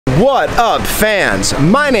What up, fans?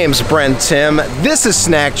 My name's Brent Tim, this is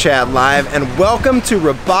Snack Chat Live, and welcome to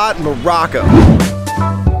Rabat, Morocco.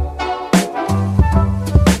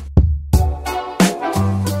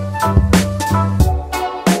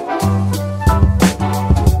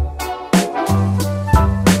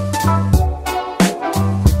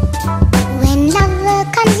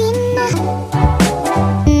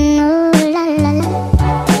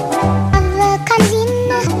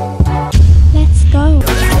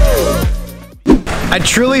 I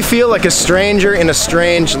truly feel like a stranger in a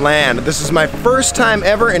strange land. This is my first time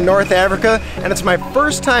ever in North Africa, and it's my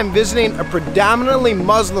first time visiting a predominantly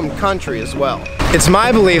Muslim country as well. It's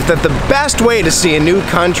my belief that the best way to see a new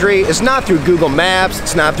country is not through Google Maps,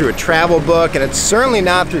 it's not through a travel book, and it's certainly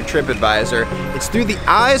not through TripAdvisor. It's through the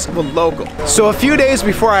eyes of a local. So a few days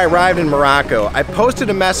before I arrived in Morocco, I posted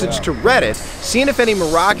a message to Reddit seeing if any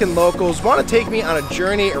Moroccan locals want to take me on a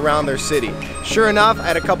journey around their city. Sure enough, I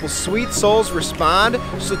had a couple sweet souls respond,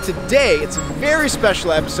 so today it's a very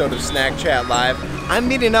special episode of Snack Chat Live. I'm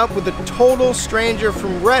meeting up with a total stranger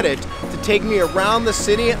from Reddit to take me around the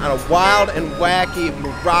city on a wild and wacky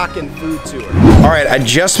Moroccan food tour. Alright, I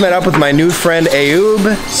just met up with my new friend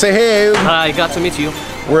Ayoub. Say hey Ayoub. Hi, glad to meet you.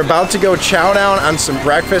 We're about to go chow down on some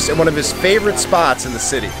breakfast at one of his favorite spots in the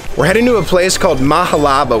city. We're heading to a place called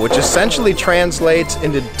Mahalaba, which essentially translates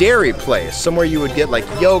into dairy place, somewhere you would get like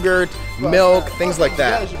yogurt, milk, things like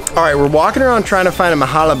that. Alright, we're walking around trying to find a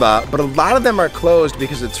Mahalaba, but a lot of them are closed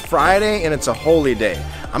because it's Friday and it's a holy day.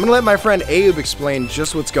 I'm gonna let my friend Ayoub explain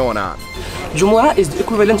just what's going on. Jumu'ah is the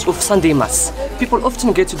equivalent of Sunday Mass. People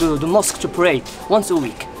often get to the mosque to pray once a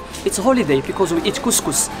week. It's a holiday because we eat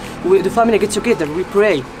couscous. The family get together, we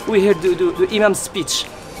pray, we hear the Imam's speech.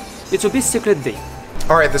 It's a big secret day.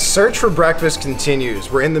 Alright, the search for breakfast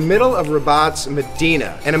continues. We're in the middle of Rabat's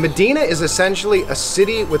Medina. And a Medina is essentially a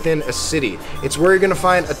city within a city. It's where you're gonna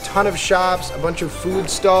find a ton of shops, a bunch of food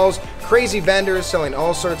stalls, crazy vendors selling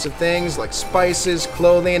all sorts of things like spices,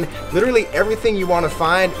 clothing. Literally everything you want to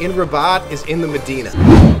find in Rabat is in the Medina.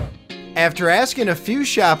 After asking a few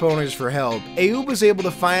shop owners for help, Ayoub was able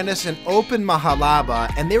to find us an open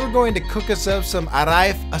Mahalaba, and they were going to cook us up some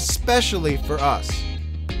araif especially for us.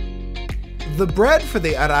 The bread for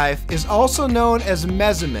the araif is also known as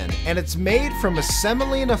mezemen, and it's made from a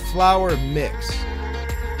semolina flour mix.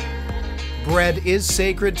 Bread is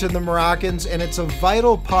sacred to the Moroccans, and it's a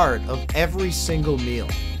vital part of every single meal.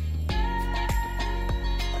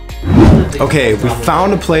 Okay, we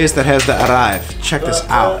found a place that has the araif. Check this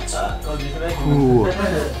out. Ooh.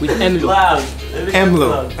 With emlo.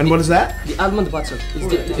 Emlo. And what is that? The almond butter. It's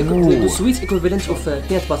the sweet equivalent of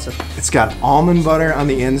peanut butter. It's got almond butter on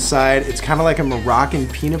the inside. It's kind of like a Moroccan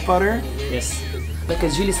peanut butter. Yes. Like a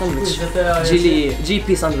jelly sandwich.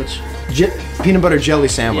 GP sandwich. Peanut butter jelly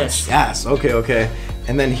sandwich. Yes. Yes. Okay, okay.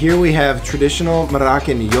 And then here we have traditional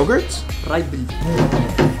Moroccan yogurt. Right.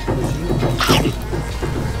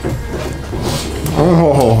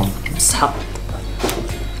 Oh.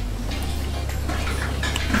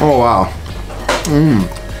 Oh wow.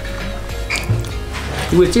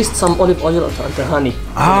 You will taste some olive oil and the honey.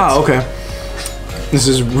 Ah, okay. This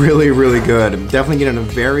is really, really good. I'm definitely getting a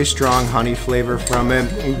very strong honey flavor from it.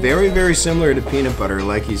 Very, very similar to peanut butter,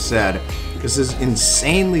 like he said. This is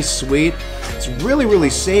insanely sweet. It's really, really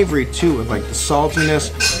savory too, with like the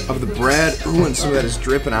saltiness of the bread. Ooh, and some of that is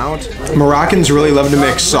dripping out. Moroccans really love to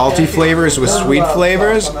mix salty flavors with sweet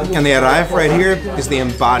flavors, and the araif right here is the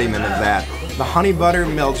embodiment of that. The honey butter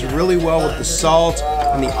melts really well with the salt,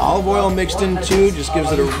 and the olive oil mixed in too just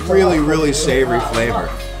gives it a really, really savory flavor.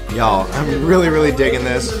 Y'all, I'm really, really digging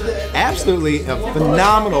this. Absolutely a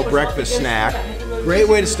phenomenal breakfast snack. Great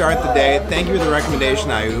way to start the day. Thank you for the recommendation,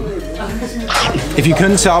 Ayoub. If you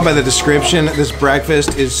couldn't tell by the description, this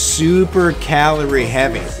breakfast is super calorie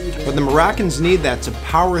heavy. But the Moroccans need that to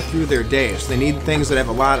power through their day. So they need things that have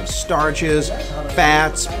a lot of starches,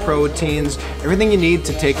 fats, proteins, everything you need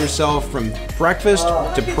to take yourself from breakfast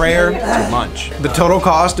to prayer to lunch. The total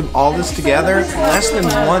cost of all this together, less than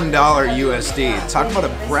 $1 USD. Talk about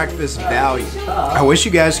a breakfast value. I wish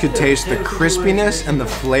you guys could taste the crispiness and the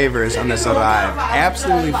flavors on this araif.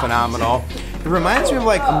 Absolutely phenomenal. It reminds me of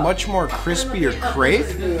like a much more crispier crepe,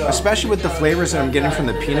 especially with the flavors that I'm getting from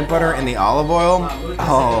the peanut butter and the olive oil.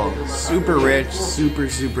 Oh, super rich, super,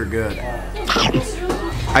 super good.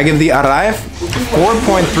 I give the araif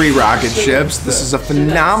 4.3 rocket ships. This is a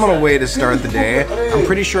phenomenal way to start the day. I'm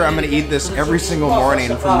pretty sure I'm gonna eat this every single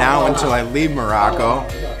morning from now until I leave Morocco.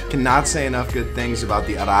 Cannot say enough good things about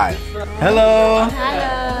the araif. Hello.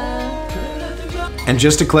 Hello. And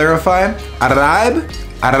just to clarify, araib,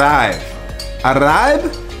 araif. Araib,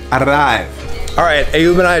 araif. All right,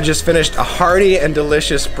 Ayoub and I just finished a hearty and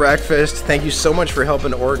delicious breakfast. Thank you so much for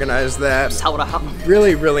helping organize that.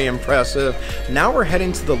 Really, really impressive. Now we're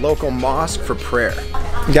heading to the local mosque for prayer.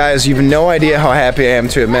 Guys, you've no idea how happy I am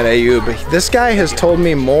to have met Ayoub. This guy has told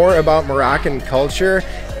me more about Moroccan culture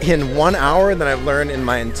in 1 hour than I've learned in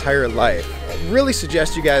my entire life. I really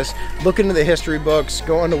suggest you guys look into the history books,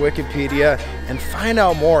 go onto Wikipedia, and find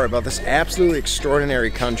out more about this absolutely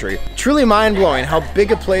extraordinary country. Truly mind-blowing how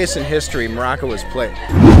big a place in history Morocco has played.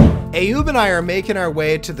 Ayoub and I are making our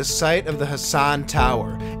way to the site of the Hassan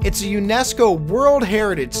Tower. It's a UNESCO World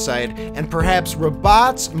Heritage Site and perhaps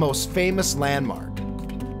Rabat's most famous landmark.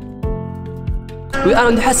 We are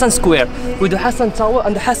on the Hassan Square with the Hassan Tower,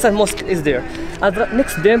 and the Hassan Mosque is there. And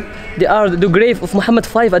next to them, they are the grave of Muhammad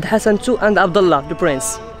V and Hassan II and Abdullah, the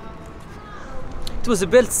prince. It was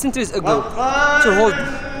built centuries ago to hold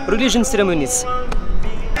religious ceremonies.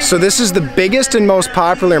 So this is the biggest and most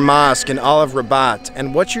popular mosque in all of Rabat,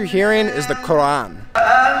 and what you're hearing is the Quran.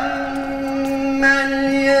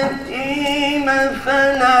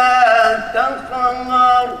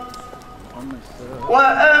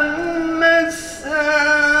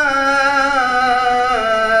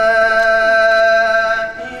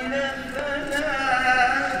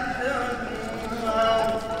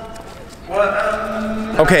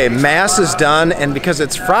 Okay, Mass is done, and because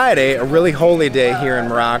it's Friday, a really holy day here in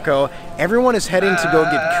Morocco, everyone is heading to go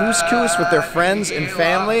get couscous with their friends and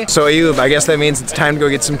family. So Ayoub, I guess that means it's time to go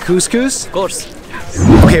get some couscous? Of course.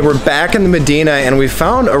 Okay, we're back in the Medina, and we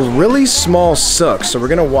found a really small souk, so we're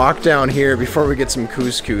gonna walk down here before we get some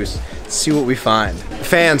couscous, see what we find.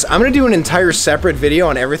 Fans, I'm gonna do an entire separate video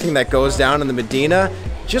on everything that goes down in the Medina.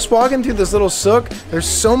 Just walking through this little souk, there's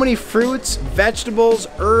so many fruits, vegetables,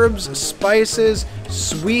 herbs, spices,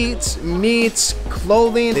 sweets, meats,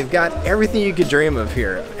 clothing. They've got everything you could dream of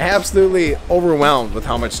here. Absolutely overwhelmed with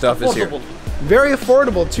how much stuff is here. Very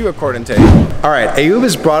affordable too, according to Ayoub. All right, Ayoub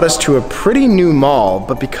has brought us to a pretty new mall,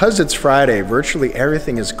 but because it's Friday, virtually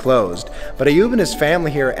everything is closed. But Ayoub and his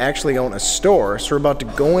family here actually own a store, so we're about to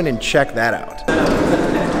go in and check that out.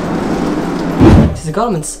 These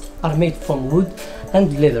garments are made from wood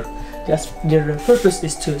and leather. Yes, their purpose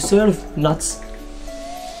is to serve nuts.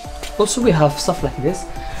 Also, we have stuff like this,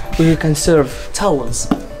 where you can serve towels.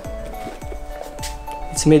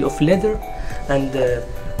 It's made of leather and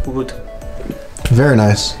wood. Very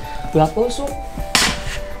nice. We have also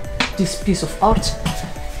this piece of art.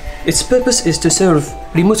 Its purpose is to serve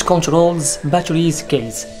remote controls, batteries,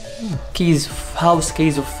 keys. Keys, house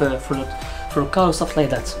keys of for car, stuff like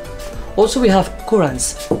that. Also, we have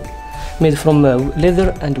Qurans made from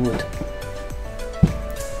leather and wood.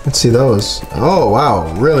 Let's see those. Oh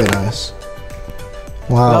wow, really nice.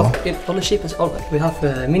 Wow. We have in all shapes. We have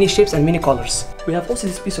many shapes and many colors. We have also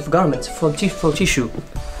this piece of garment from tissue.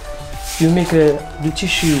 You make the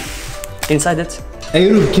tissue inside it.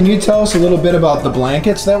 Ayoub, can you tell us a little bit about the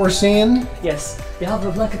blankets that we're seeing? Yes, we have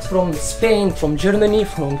the blankets from Spain, from Germany,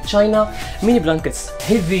 from China. Many blankets,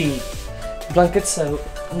 heavy blankets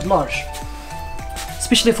and large.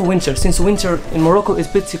 Especially for winter, since winter in Morocco is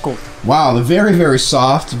pretty cold. Wow, they're very, very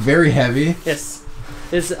soft, very heavy. Yes,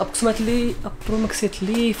 it's approximately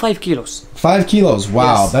 5 kilos. 5 kilos,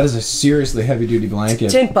 wow, Yes. that is a seriously heavy duty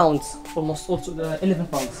blanket. 10 pounds, almost, also 11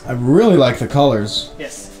 pounds. I really like the colors.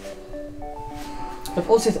 Yes. But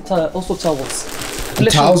also towels.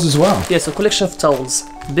 Towels as well. Yes, a collection of towels.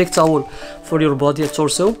 Big towel for your body and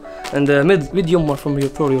torso, and a medium one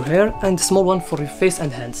for your hair, and a small one for your face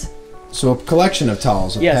and hands. So a collection of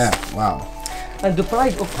towels, a Yes. pack, wow. And the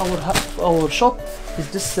pride of our shop is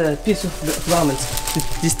this piece of garments.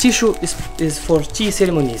 This tissue is for tea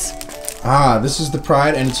ceremonies. Ah, this is the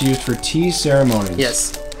pride, and it's used for tea ceremonies.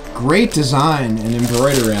 Yes. Great design and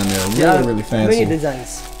embroidery on there, really, really fancy. Many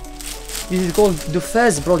designs. This is called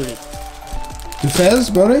Dufaz broderie. Dufez,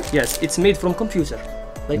 brother? Yes, it's made from computer,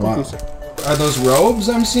 computer. Are those robes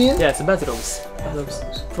I'm seeing? Yes, bathrobes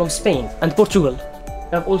from Spain and Portugal.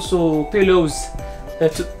 We have also pillows,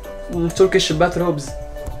 Turkish bathrobes.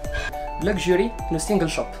 Luxury in a single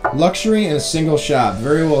shop. Luxury in a single shop.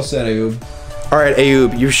 Very well said, Ayoub. All right,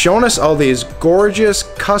 Ayoub, you've shown us all these gorgeous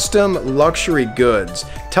custom luxury goods.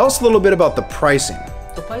 Tell us a little bit about the pricing.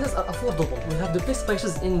 The prices are affordable. We have the best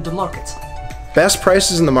prices in the market. Best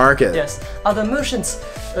prices in the market? Yes. Other merchants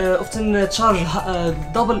often charge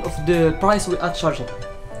double of the price we are charging.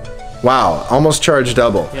 Wow, almost charged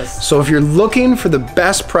double. Yes. So if you're looking for the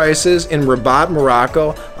best prices in Rabat,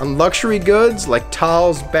 Morocco on luxury goods like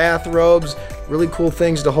towels, bathrobes, really cool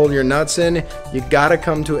things to hold your nuts in, you gotta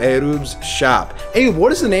come to Ayoub's shop. Ayoub,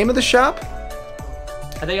 what is the name of the shop?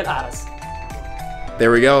 هدايا الأعرس.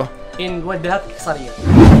 There we go. in Wadahat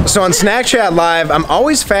Saria. So on Snack Chat Live, I'm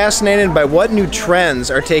always fascinated by what new trends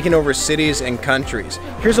are taking over cities and countries.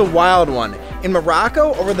 Here's a wild one. In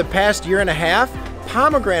Morocco, over the past year and a half,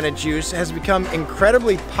 pomegranate juice has become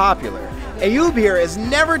incredibly popular. Ayoub here has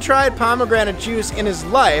never tried pomegranate juice in his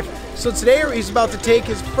life, so today he's about to take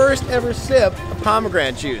his first ever sip of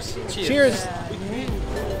pomegranate juice. Cheers.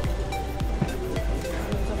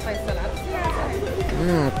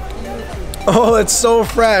 Oh, it's so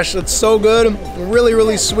fresh. It's so good. Really,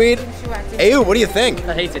 really sweet. Ayoub, what do you think?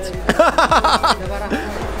 I hate it.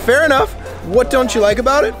 Fair enough. What don't you like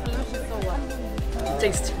about it?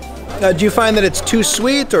 Taste. Do you find that it's too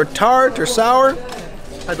sweet or tart or sour?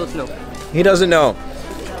 I don't know. He doesn't know.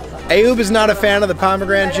 Ayoub is not a fan of the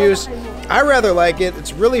pomegranate juice. I rather like it.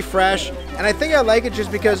 It's really fresh. And I think I like it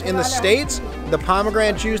just because in the States, the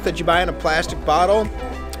pomegranate juice that you buy in a plastic bottle,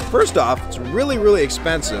 first off, it's really, really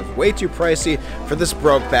expensive. Way too pricey for this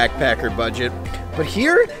broke backpacker budget. But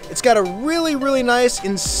here, it's got a really, really nice,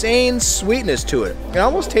 insane sweetness to it. It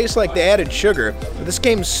almost tastes like they added sugar, but this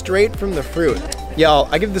came straight from the fruit. Y'all,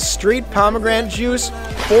 I give the street pomegranate juice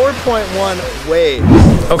 4.1 waves.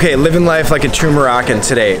 Okay, living life like a true Moroccan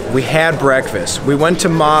today. We had breakfast. We went to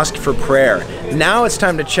Mosque for prayer. Now it's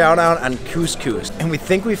time to chow down on couscous. And we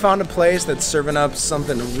think we found a place that's serving up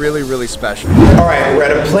something really, really special. All right, we're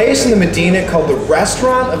at a place in the Medina called the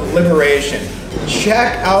Restaurant of Liberation.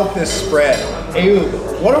 Check out this spread.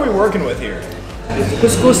 Ayoub, what are we working with here?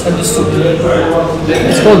 Couscous and the soup.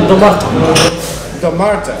 It's called Damarta.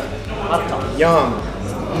 Damarta. Yum.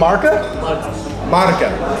 Marca? Marca.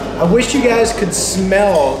 I wish you guys could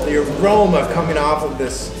smell the aroma coming off of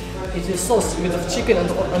this. It is sauce made of chicken and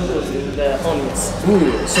the onions.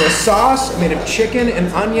 Ooh, so a sauce made of chicken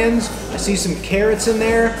and onions. I see some carrots in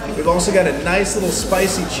there. We've also got a nice little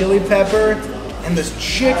spicy chili pepper. And this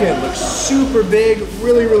chicken looks super big,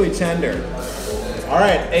 really, really tender. All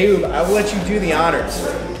right, Ayoub, I will let you do the honors.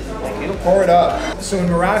 Thank you. Pour it up. So in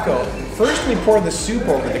Morocco, first we pour the soup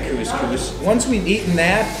over the couscous. Once we've eaten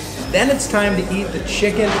that, then it's time to eat the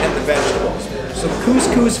chicken and the vegetables. So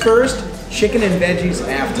couscous first, chicken and veggies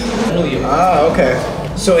after. Ah, okay.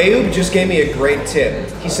 So Ayoub just gave me a great tip.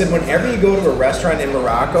 He said whenever you go to a restaurant in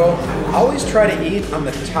Morocco, always try to eat on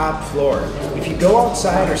the top floor. If you go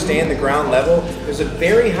outside or stay in the ground level, there's a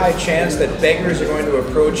very high chance that beggars are going to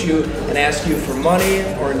approach you and ask you for money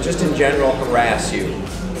or just in general harass you.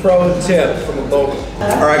 Pro tip from a local.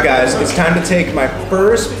 All right guys, it's time to take my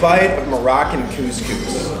first bite of Moroccan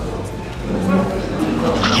couscous.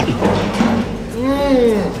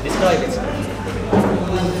 Describe it.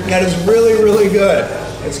 That is really, really good.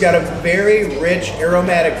 It's got a very rich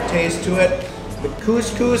aromatic taste to it. The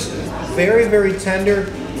couscous, very, very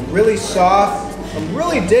tender, really soft. I'm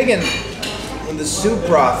really digging the soup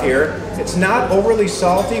broth here. It's not overly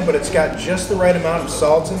salty, but it's got just the right amount of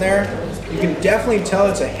salt in there. You can definitely tell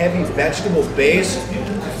it's a heavy vegetable base,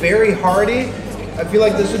 very hearty. I feel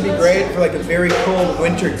like this would be great for like a very cold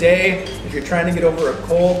winter day. If you're trying to get over a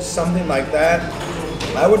cold, something like that.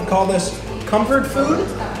 I would call this comfort food.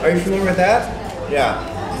 Are you familiar with that? Yeah.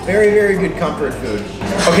 Very, very good comfort food.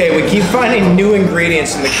 Okay, we keep finding new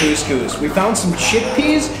ingredients in the couscous. We found some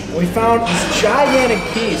chickpeas, and we found this gigantic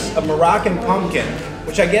piece of Moroccan pumpkin,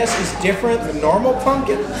 which I guess is different than normal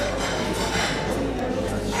pumpkin.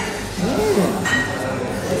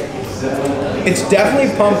 It's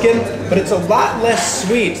definitely pumpkin, but it's a lot less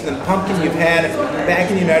sweet than pumpkin you've had back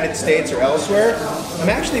in the United States or elsewhere. I'm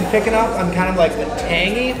actually picking up on kind of like a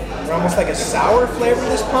tangy, or almost like a sour flavor of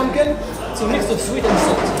this pumpkin. It's a mix of sweet and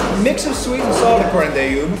salt. Mix of sweet and salt, according to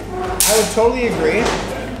Ayoub. I would totally agree.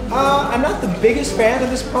 I'm not the biggest fan of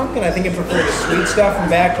this pumpkin. I think I prefer the sweet stuff from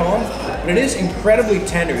back home, but it is incredibly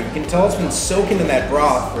tender. You can tell it's been soaking in that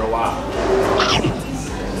broth for a while.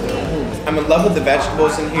 I'm in love with the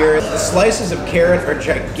vegetables in here. The slices of carrot are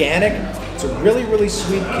gigantic. It's a really, really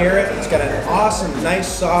sweet carrot. It's got an awesome, nice,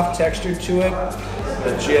 soft texture to it.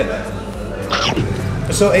 Legit.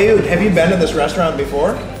 So Ayoub, have you been to this restaurant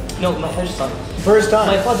before? No, my first time. First time?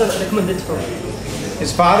 My father recommended it for me.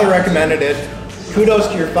 His father recommended it. Kudos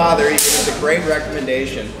to your father, he gave us a great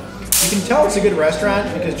recommendation. You can tell it's a good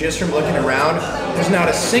restaurant because just from looking around, there's not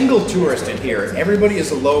a single tourist in here. Everybody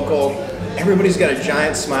is a local. Everybody's got a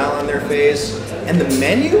giant smile on their face. And the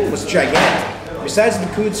menu was gigantic. Besides the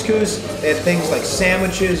couscous, they had things like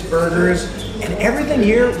sandwiches, burgers, and everything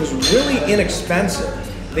here was really inexpensive.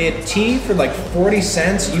 They had tea for like 40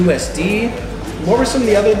 cents USD. What were some of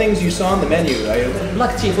the other things you saw on the menu?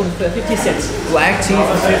 Black tea for 50 cents. Black tea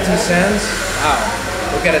for 50 cents? Wow.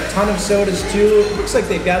 They've got a ton of sodas too. Looks like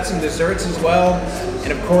they've got some desserts as well.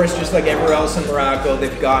 And of course, just like everywhere else in Morocco,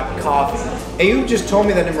 they've got coffee. Ayoub just told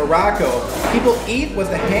me that in Morocco, people eat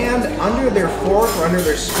with the hand under their fork or under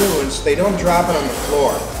their spoon so they don't drop it on the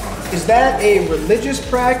floor. Is that a religious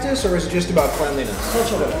practice or is it just about cleanliness?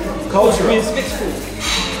 Cultural. It means mixed food.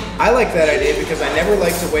 I like that idea because I never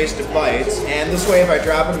like to waste a bite, and this way if I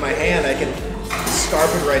drop it in my hand, I can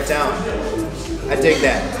scarf it right down. I dig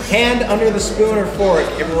that. Hand under the spoon or fork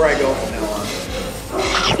everywhere I go from now on.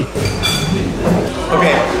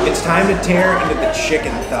 Okay, it's time to tear into the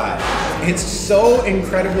chicken thigh. It's so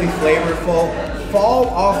incredibly flavorful, fall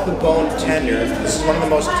off the bone tender. This is one of the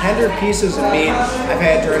most tender pieces of meat I've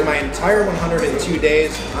had during my entire 102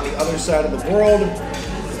 days on the other side of the world.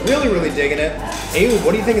 Really, really digging it. Ayoub,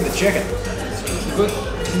 what do you think of the chicken? Good.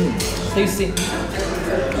 Tasty.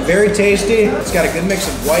 Very tasty. It's got a good mix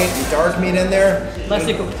of white and dark meat in there.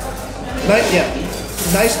 Nicely cooked.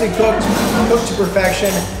 Nicely cooked, cooked to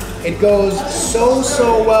perfection. It goes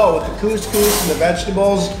so well with the couscous and the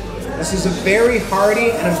vegetables. This is a very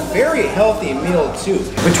hearty and a very healthy meal too.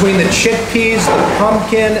 Between the chickpeas, the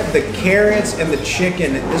pumpkin, the carrots, and the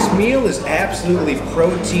chicken, this meal is absolutely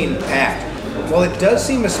protein packed. While it does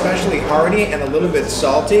seem especially hearty and a little bit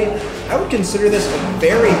salty, I would consider this a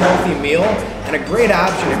very healthy meal and a great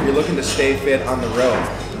option if you're looking to stay fit on the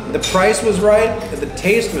road. The price was right, the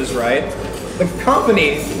taste was right, the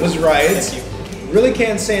company was right. Really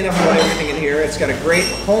can't say enough about everything in here. It's got a great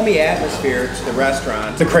homey atmosphere to the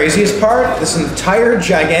restaurant. The craziest part, this entire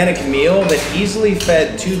gigantic meal that easily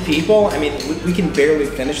fed 2 people, I mean, we can barely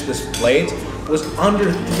finish this plate, was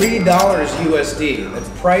under $3 USD.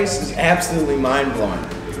 The price is absolutely mind-blowing.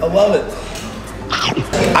 I love it.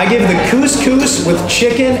 I give the couscous with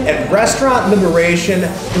chicken at Restaurant Liberation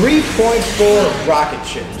 3.4 rocket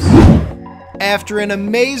ships. After an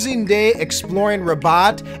amazing day exploring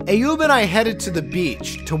Rabat, Ayoub and I headed to the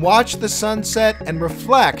beach to watch the sunset and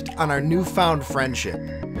reflect on our newfound friendship.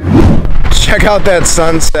 Check out that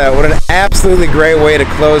sunset. What an absolutely great way to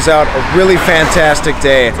close out a really fantastic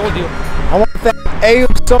day. I told you. I want to thank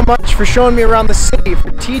Ayoub so much for showing me around the city,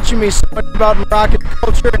 for teaching me so much about Moroccan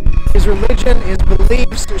culture, his religion, his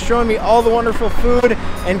beliefs, showing me all the wonderful food,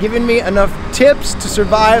 and giving me enough tips to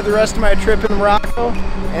survive the rest of my trip in Morocco,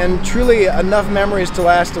 and truly enough memories to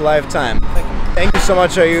last a lifetime. Thank you so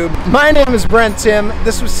much, Ayoub. My name is Brent Tim.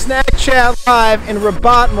 This was Snack Chat Live in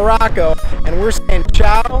Rabat, Morocco, and we're saying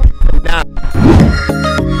ciao for now.